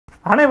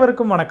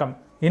அனைவருக்கும் வணக்கம்.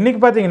 இன்னைக்கு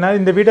பார்த்தீங்கன்னா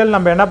இந்த வீடியோவில்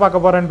நம்ம என்ன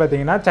பார்க்க போகிறோன்னு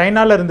பார்த்தீங்கன்னா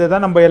சைனாவில் இருந்து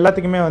தான் நம்ம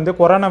எல்லாத்துக்குமே வந்து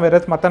கொரோனா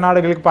வைரஸ் மற்ற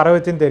நாடுகளுக்கு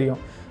பரவுச்சுன்னு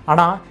தெரியும்.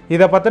 ஆனால்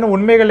இதை பற்றின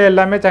உண்மைகள்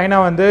எல்லாமே சைனா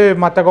வந்து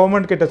மற்ற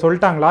கவர்மெண்ட் கிட்ட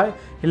சொல்லிட்டாங்களா,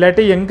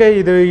 இல்லாட்டி எங்கே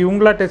இது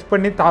இவங்களா டெஸ்ட்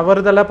பண்ணி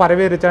தவறுதலாக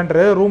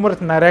பரவிருச்சான்றது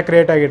ரூமர்ஸ் நிறையா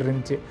க்ரியேட் ஆகிட்டு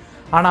இருந்துச்சு.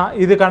 ஆனால்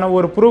இதுக்கான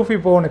ஒரு ப்ரூஃப்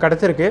இப்போ ஒன்று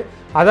கிடச்சிருக்கு.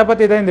 அதை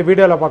பற்றி தான் இந்த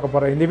வீடியோவில் பார்க்க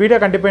போகிறோம். இந்த வீடியோ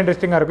கண்டிப்பாக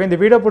இன்ட்ரெஸ்டிங்காக இருக்கும். இந்த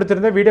வீடியோ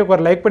பிடிச்சிருந்தா வீடியோக்கு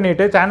ஒரு லைக்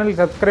பண்ணிவிட்டு சேனலுக்கு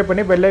சப்ஸ்கிரைப்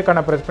பண்ணி பெல்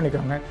ஐக்கானை ப்ரெஸ்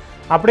பண்ணிக்கோங்க.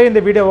 அப்படியே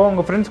இந்த வீடியோவை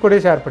உங்கள் ஃப்ரெண்ட்ஸ் கூட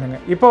ஷேர்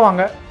பண்ணுங்கள். இப்போ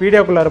வாங்க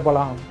வீடியோக்குள்ளே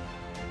இருப்பலாம்.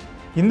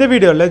 இந்த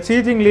வீடியோவில்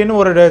ஷிஜிங்லின்னு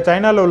ஒரு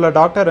சைனாவில் உள்ள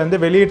டாக்டர் வந்து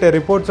வெளியிட்ட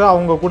ரிப்போர்ட்ஸோ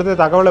அவங்க கொடுத்த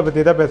தகவலை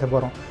பற்றி தான் பேச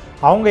போகிறோம்.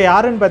 அவங்க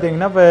யாருன்னு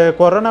பார்த்தீங்கன்னா இப்போ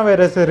கொரோனா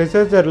வைரஸ்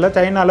ரிசர்ச்சரில்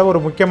சைனாவில்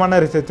ஒரு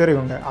முக்கியமான ரிசர்ச்சர்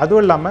இவங்க.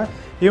 அதுவும் இல்லாமல்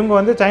இவங்க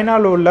வந்து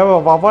சைனாவில் உள்ள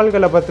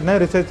வவால்களை பற்றின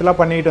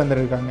ரிசர்ச்லாம் பண்ணிட்டு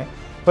வந்திருக்காங்க.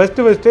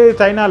 ஃபஸ்ட்டு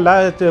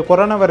சைனாவில்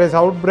கொரோனா வைரஸ்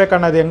அவுட் பிரேக்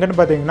ஆனது எங்கன்னு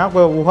பார்த்தீங்கன்னா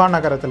இப்போ வுஹான்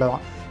நகரத்தில்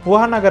தான்.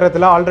 வுஹான்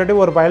நகரத்தில் ஆல்ரெடி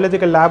ஒரு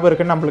பயாலஜிக்கல் லேப்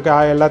இருக்குதுன்னு நம்மளுக்கு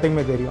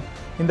எல்லாத்துக்குமே தெரியும்.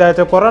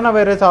 இந்த கொரோனா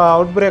வைரஸ்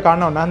அவுட் பிரேக்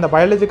ஆனோன்னா அந்த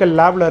பயாலஜிக்கல்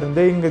லேபில்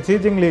இருந்து இங்கே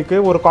ஷிஜிங்லிக்கு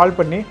ஒரு கால்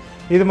பண்ணி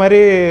இது மாதிரி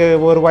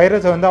ஒரு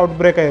வைரஸ் வந்து அவுட்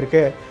பிரேக்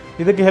ஆகிருக்கு,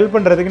 இதுக்கு ஹெல்ப்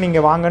பண்ணுறதுக்கு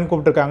நீங்கள் வாங்கன்னு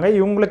கூப்பிட்டுருக்காங்க.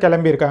 இவங்களும்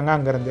கிளம்பியிருக்காங்க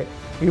அங்கேருந்து.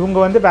 இவங்க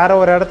வந்து வேறு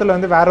ஒரு இடத்துல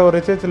வந்து வேறு ஒரு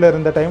ரிசர்ச்சில்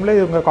இருந்த டைமில்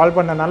இவங்க கால்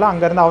பண்ணனால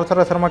அங்கேருந்து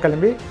அவசரமாக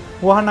கிளம்பி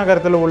வுஹான்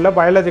நகரத்தில் உள்ள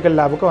பயாலஜிக்கல்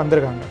லேபுக்கு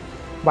வந்திருக்காங்க.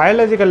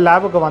 பயாலஜிக்கல்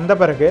லேபுக்கு வந்த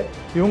பிறகு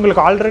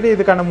இவங்களுக்கு ஆல்ரெடி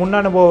இதுக்கான முன்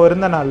அனுபவம்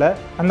இருந்தனால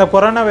அந்த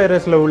கொரோனா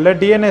வைரஸில் உள்ள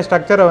டிஎன்ஏ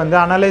ஸ்ட்ரக்சரை வந்து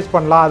அனலைஸ்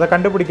பண்ணலாம், அதை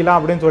கண்டுபிடிக்கலாம்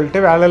அப்படின்னு சொல்லிட்டு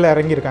வேலையில்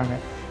இறங்கியிருக்காங்க.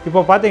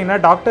 இப்போ பார்த்தீங்கன்னா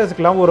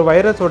டாக்டர்ஸ்க்கெலாம் ஒரு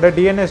வைரஸோட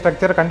டிஎன்ஏ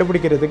ஸ்ட்ரக்சரை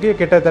கண்டுபிடிக்கிறதுக்கு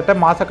கிட்டத்தட்ட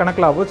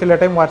மாதக்கணக்கில் ஆகும், சில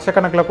டைம்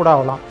வருஷக்கணக்கில் கூட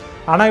ஆகலாம்.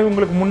 ஆனால்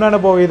இவங்களுக்கு முன்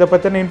அனுபவம் இதை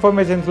பற்றின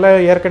இன்ஃபர்மேஷன்ஸில்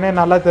ஏற்கனவே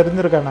நல்லா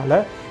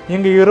தெரிஞ்சிருக்கனால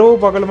இங்கே இரவு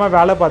பகலுமாக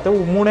வேலை பார்த்து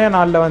 3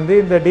 நாளில் வந்து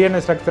இந்த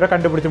டிஎன்ஏ ஸ்ட்ரக்சரை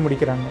கண்டுபிடிச்சி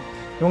முடிக்கிறாங்க.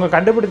 இவங்க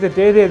கண்டுபிடிச்ச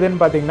தேதி எதுன்னு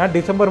பார்த்தீங்கன்னா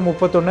டிசம்பர்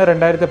 31,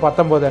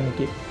 2019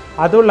 அன்றைக்கி.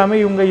 அதுவும்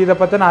இல்லாமல் இவங்க இதை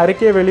பற்றின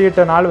அறிக்கையை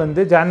வெளியிட்ட நாள்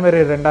வந்து ஜனவரி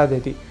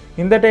 2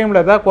 இந்த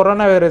டைமில் தான்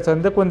கொரோனா வைரஸ்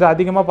வந்து கொஞ்சம்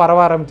அதிகமாக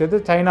பரவ ஆரம்பிச்சது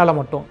சைனாவில்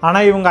மட்டும்.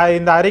 ஆனால் இவங்க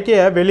இந்த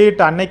அறிக்கையை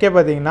வெளியிட்ட அன்னைக்கே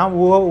பார்த்தீங்கன்னா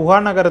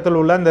வுஹான் நகரத்தில்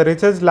உள்ள அந்த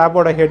ரிசர்ச்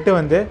லேபோட ஹெட்டு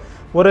வந்து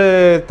ஒரு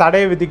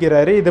தடையை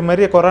விதிக்கிறாரு. இது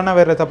மாதிரி கொரோனா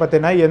வைரஸை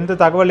பற்றினா எந்த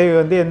தகவலையும்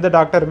வந்து எந்த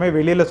டாக்டருமே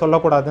வெளியில்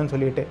சொல்லக்கூடாதுன்னு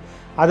சொல்லிட்டு.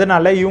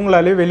 அதனால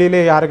இவங்களாலே வெளியில்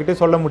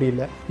யாருக்கிட்டையும் சொல்ல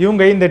முடியல.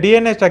 இவங்க இந்த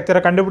டிஎன்ஏ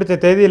ஸ்ட்ரக்சரை கண்டுபிடிச்ச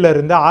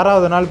தேதியிலேருந்து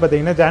 6வது நாள்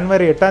பார்த்தீங்கன்னா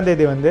ஜனவரி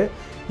 8 வந்து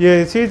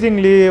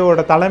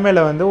ஷிஜிங்லியோட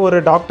தலைமையில் வந்து ஒரு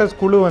டாக்டர்ஸ்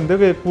குழு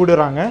வந்து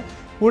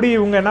கூடி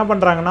இவங்க என்ன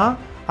பண்ணுறாங்கன்னா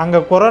அங்கே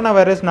கொரோனா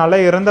வைரஸ்னால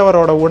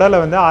இறந்தவரோட உடலை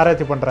வந்து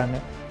ஆராய்ச்சி பண்ணுறாங்க.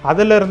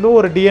 அதிலிருந்து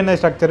ஒரு டிஎன்ஏ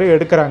ஸ்ட்ரக்சரு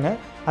எடுக்கிறாங்க.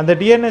 அந்த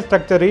டிஎன்ஏ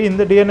ஸ்ட்ரக்சரு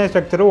இந்த டிஎன்ஏ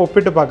ஸ்ட்ரக்சரு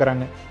ஒப்பிட்டு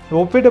பார்க்குறாங்க.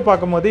 ஒப்பிட்டு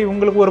பார்க்கும்போது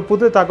இவங்களுக்கு ஒரு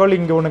புது தகவல்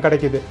இங்கே ஒன்று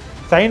கிடைக்கிது.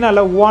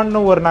 சைனாவில்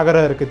வுஹான்னு ஒரு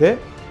நகரம் இருக்குது.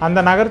 அந்த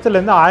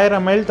நகரத்துலேருந்து 1000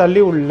 மைல்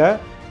தள்ளி உள்ள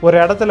ஒரு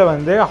இடத்துல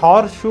வந்து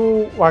ஹார்ஷூ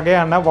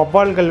வகையான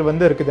வவ்வால்கள்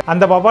வந்து இருக்குது.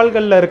 அந்த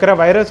வவ்வால்களில் இருக்கிற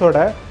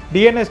வைரஸோட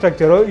டிஎன்ஏ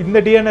ஸ்ட்ரக்சரோ இந்த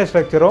டிஎன்ஏ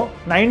ஸ்ட்ரக்சரோ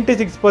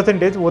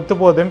 96% ஒத்து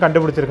போகுதுன்னு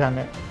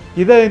கண்டுபிடிச்சிருக்காங்க.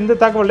 இந்த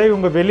தகவலை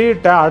இவங்க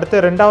வெளியிட்ட அடுத்த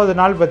 2வது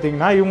நாள்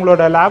பார்த்திங்கன்னா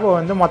இவங்களோட லேபை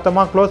வந்து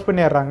மொத்தமாக க்ளோஸ்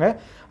பண்ணிடுறாங்க.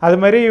 அது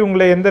மாதிரி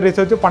இவங்களை எந்த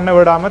ரிசர்ச்சும் பண்ண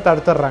விடாமல்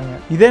தடுத்துடுறாங்க.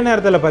 இதே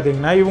நேரத்தில்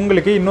பார்த்திங்கன்னா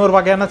இவங்களுக்கு இன்னொரு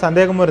வகையான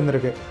சந்தேகமும்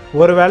இருந்திருக்கு.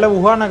 ஒருவேளை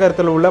வுஹான்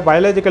நகரத்தில் உள்ள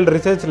பயாலஜிக்கல்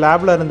ரிசர்ச்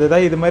லேபில் இருந்து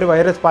தான் இது மாதிரி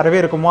வைரஸ் பரவி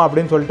இருக்குமோ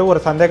அப்படின்னு சொல்லிட்டு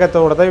ஒரு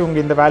சந்தேகத்தோடு தான் இவங்க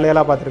இந்த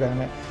வேலையெல்லாம்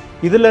பார்த்துருக்காங்க.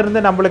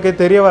 இதிலிருந்து நம்மளுக்கு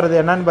தெரிய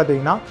வர்றது என்னன்னு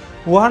பார்த்தீங்கன்னா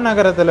வுஹான்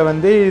நகரத்தில்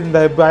வந்து இந்த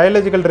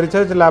பயாலஜிக்கல்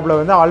ரிசர்ச் லேபில்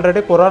வந்து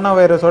ஆல்ரெடி கொரோனா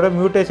வைரஸோட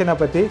மியூட்டேஷனை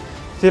பற்றி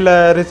சில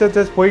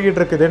ரிசர்ச்சஸ் போய்கிட்டு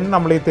இருக்குதுன்னு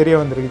நம்மளுக்கு தெரிய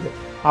வந்திருக்குது.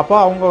 அப்போ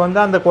அவங்க வந்து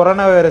அந்த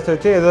கொரோனா வைரஸ்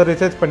வச்சு ஏதோ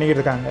ரிசர்ச் பண்ணிக்கிட்டு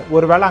இருக்காங்க.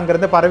 ஒரு வேளை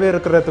அங்கேருந்து பரவி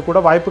இருக்கிறதுக்கு கூட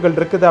வாய்ப்புகள்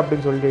இருக்குது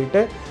அப்படின்னு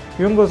சொல்லிட்டு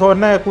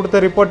இவங்க கொடுத்த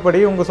ரிப்போர்ட் படி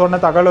இவங்க சொன்ன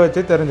தகவலை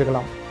வச்சு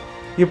தெரிஞ்சுக்கலாம்.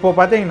 இப்போது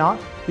பார்த்தீங்கன்னா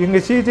இங்கே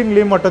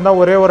ஷிஜிங்லி மட்டும்தான்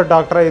ஒரே ஒரு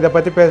டாக்டரை இதை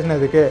பற்றி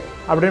பேசினதுக்கு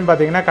அப்படின்னு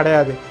பார்த்தீங்கன்னா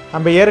கிடையாது.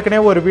 நம்ம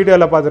ஏற்கனவே ஒரு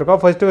வீடியோவில்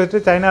பார்த்துருக்கோம்.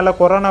 ஃபஸ்ட்டு சைனாவில்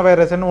கொரோனா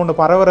வைரஸ்ன்னு ஒன்று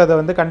பரவுறதை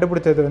வந்து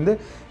கண்டுபிடிச்சது வந்து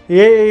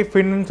ஏஐ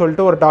ஃபின்னு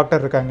சொல்லிட்டு ஒரு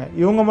டாக்டர் இருக்காங்க.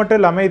 இவங்க மட்டும்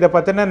இல்லாமல் இதை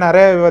பற்றின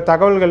நிறைய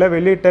தகவல்களை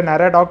வெளியிட்ட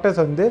நிறைய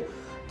டாக்டர்ஸ் வந்து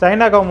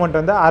சைனா கவர்மெண்ட்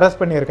வந்து அரெஸ்ட்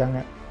பண்ணியிருக்காங்க.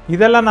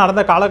 இதெல்லாம்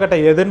நடந்த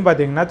காலகட்டம் எதுன்னு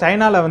பார்த்தீங்கன்னா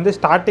சைனாவில் வந்து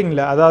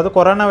ஸ்டார்டிங்கில், அதாவது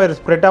கொரோனா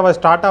வைரஸ்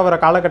ஸ்டார்ட் ஆகிற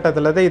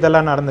காலகட்டத்தில் தான்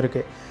இதெல்லாம்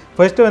நடந்திருக்கு.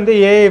 ஃபஸ்ட்டு வந்து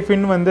ஏஐ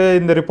ஃபின் வந்து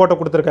இந்த ரிப்போர்ட்டை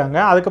கொடுத்துருக்காங்க.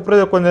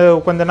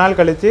 அதுக்கப்புறம் கொஞ்ச நாள்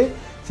கழித்து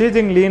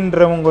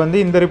ஷிஜிங்லின்றவங்க வந்து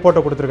இந்த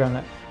ரிப்போர்ட்டை கொடுத்துருக்காங்க.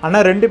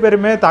 ஆனால் 2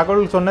 பேருமே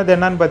தகவல் சொன்னது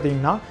என்னன்னு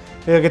பார்த்தீங்கன்னா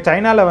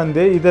சைனாவில்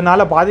வந்து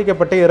இதனால்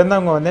பாதிக்கப்பட்டு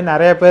இறந்தவங்க வந்து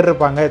நிறைய பேர்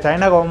இருப்பாங்க,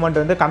 சைனா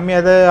கவர்மெண்ட் வந்து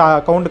கம்மியாக தான்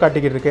அக்கௌண்ட்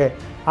காட்டிக்கிட்டு இருக்கு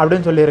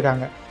அப்படின்னு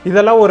சொல்லியிருக்காங்க.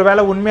 இதெல்லாம் ஒரு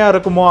வேளை உண்மையாக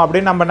இருக்குமோ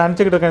அப்படின்னு நம்ம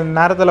நினச்சிக்கிட்டு இருக்க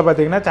நேரத்தில்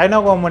பார்த்திங்கன்னா சைனா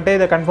கவர்மெண்ட்டே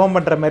இதை கன்ஃபார்ம்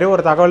பண்ணுற மாதிரி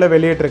ஒரு தகவலை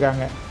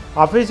வெளியிட்டிருக்காங்க.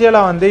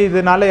 அஃபிஷியலாக வந்து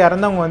இதனால்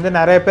இறந்தவங்க வந்து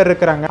நிறைய பேர்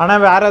இருக்கிறாங்க,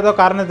 ஆனால் வேறு ஏதோ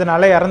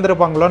காரணத்தினால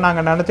இறந்துருப்பாங்களோ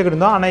நாங்கள் நினச்சிக்கிட்டு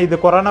இருந்தோம், ஆனால் இது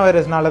கொரோனா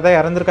வைரஸ்னால தான்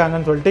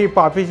இறந்துருக்காங்கன்னு சொல்லிட்டு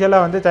இப்போ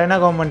அஃபிஷியலாக வந்து சைனா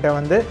கவர்மெண்ட்டை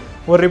வந்து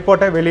ஒரு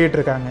ரிப்போர்ட்டை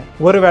வெளியிட்டிருக்காங்க.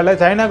 ஒருவேளை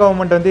சைனா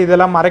கவர்மெண்ட் வந்து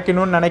இதெல்லாம்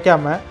மறைக்கணும்னு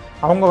நினைக்காம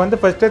அவங்க வந்து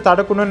ஃபஸ்ட்டே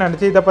தடுக்கணும்னு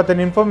நினச்சி இதை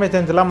பற்றின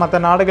இன்ஃபர்மேஷன்ஸ்லாம் மற்ற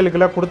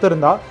நாடுகளுக்கெல்லாம்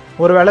கொடுத்துருந்தா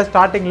ஒருவேளை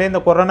ஸ்டார்டிங்லேயே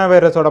இந்த கொரோனா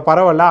வைரஸோட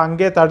பரவலை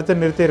அங்கேயே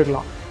தடுத்து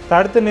நிறுத்தியிருக்கலாம்.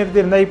 தடுத்து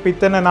நிறுத்தியிருந்தால் இப்போ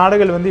இத்தனை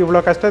நாடுகள் வந்து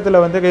இவ்வளோ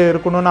கஷ்டத்தில் வந்து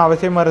இருக்கணும்னு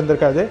அவசியமாக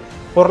இருந்திருக்காது.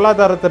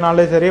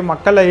 பொருளாதாரத்தினாலே சரி,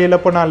 மக்களை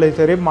இழப்புனாலே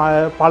சரி,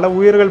 பல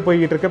உயிர்கள்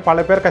போய்கிட்டு இருக்கு,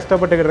 பல பேர்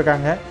கஷ்டப்பட்டுக்கிட்டு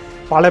இருக்காங்க,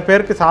 பல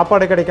பேருக்கு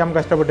சாப்பாடு கிடைக்காம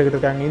கஷ்டப்பட்டுக்கிட்டு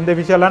இருக்காங்க. இந்த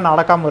விஷயம்லாம்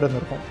நடக்காமல்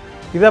இருந்திருக்கும்.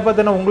 இதை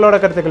பற்றின உங்களோட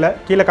கருத்துக்களை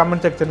கீழே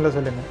கமெண்ட் செக்ஷனில்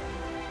சொல்லுங்கள்.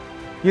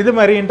 இது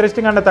மாதிரி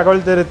இன்ட்ரெஸ்டிங்கான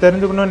தகவல்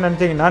தெரிஞ்சுக்கணும்னு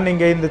நினச்சிங்கன்னா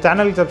நீங்கள் இந்த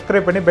சேனலுக்கு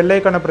சப்ஸ்கிரைப் பண்ணி பெல்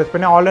ஐக்கானை ப்ரெஸ்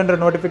பண்ணி ஆல் என்ற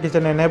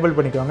நோட்டிஃபிகேஷன் எனேபிள்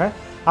பண்ணிக்கோங்க.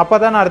 அப்போ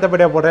தான் நான்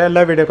அடுத்தபடியாக போடுற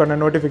எல்லா வீடியோக்கான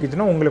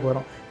நோட்டிஃபிகேஷனும் உங்களுக்கு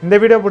வரும். இந்த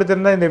வீடியோ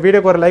பிடிச்சிருந்தா இந்த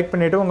வீடியோக்கு ஒரு லைக்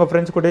பண்ணிவிட்டு உங்கள்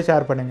ஃப்ரெண்ட்ஸ் கூட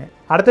ஷேர் பண்ணுங்கள்.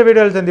 அடுத்த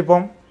வீடியோவில்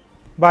சந்திப்போம்.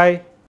 பாய்.